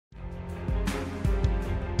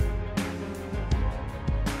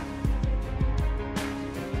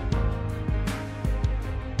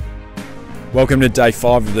Welcome to day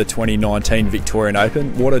 5 of the 2019 Victorian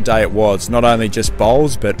Open. What a day it was, not only just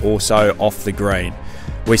bowls but also off the green.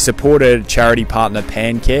 We supported charity partner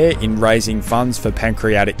Pancare in raising funds for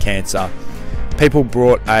pancreatic cancer. People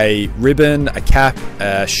brought a ribbon, a cap,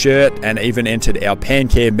 a shirt and even entered our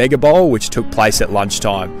Pancare MegaBowl, which took place at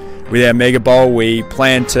lunchtime. With our MegaBowl, we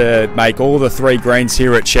plan to make all the 3 greens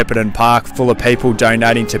here at Shepparton Park full of people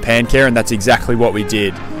donating to Pancare, and that's exactly what we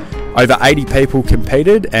did. Over 80 people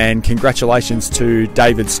competed, and congratulations to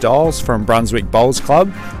David Stiles from Brunswick Bowls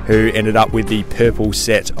Club, who ended up with the purple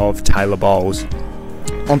set of Taylor bowls.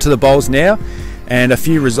 Onto the bowls now, and a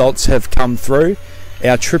few results have come through.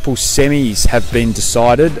 Our triple semis have been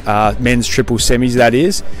decided, men's triple semis that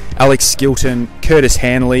is. Alex Skilton, Curtis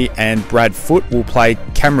Hanley and Brad Foote will play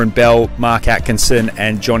Cameron Bell, Mark Atkinson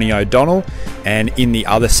and Johnny O'Donnell. And in the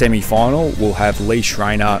other semi-final, we'll have Lee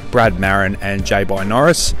Schreiner, Brad Marin and J-By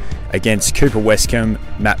Norris against Cooper Westcombe,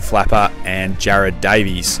 Matt Flapper and Jared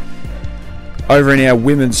Davies. Over in our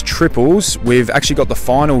women's triples, we've actually got the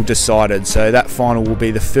final decided, so that final will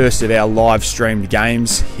be the first of our live streamed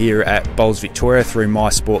games here at Bowls Victoria through My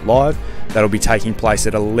Sport Live. That'll be taking place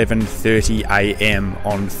at 11:30 AM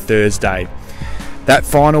on Thursday. That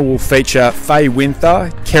final will feature Faye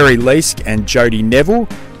Winther, Kerry Leask and Jodie Neville,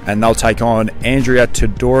 and they'll take on Andrea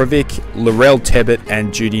Todorovic, Laurel Tebbett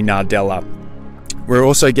and Judy Nardella. We're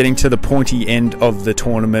also getting to the pointy end of the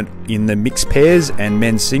tournament in the mixed pairs and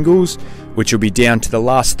men's singles, which will be down to the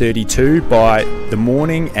last 32 by the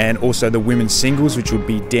morning, and also the women's singles, which will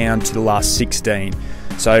be down to the last 16.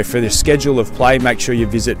 So for the schedule of play, make sure you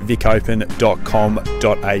visit vicopen.com.au.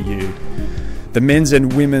 The men's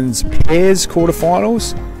and women's pairs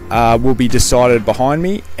quarterfinals will be decided behind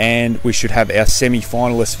me, and we should have our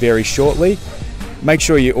semi-finalists very shortly. Make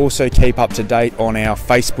sure you also keep up to date on our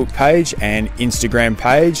Facebook page and Instagram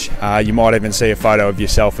page. You might even see a photo of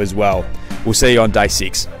yourself as well. We'll see you on day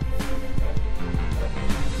 6.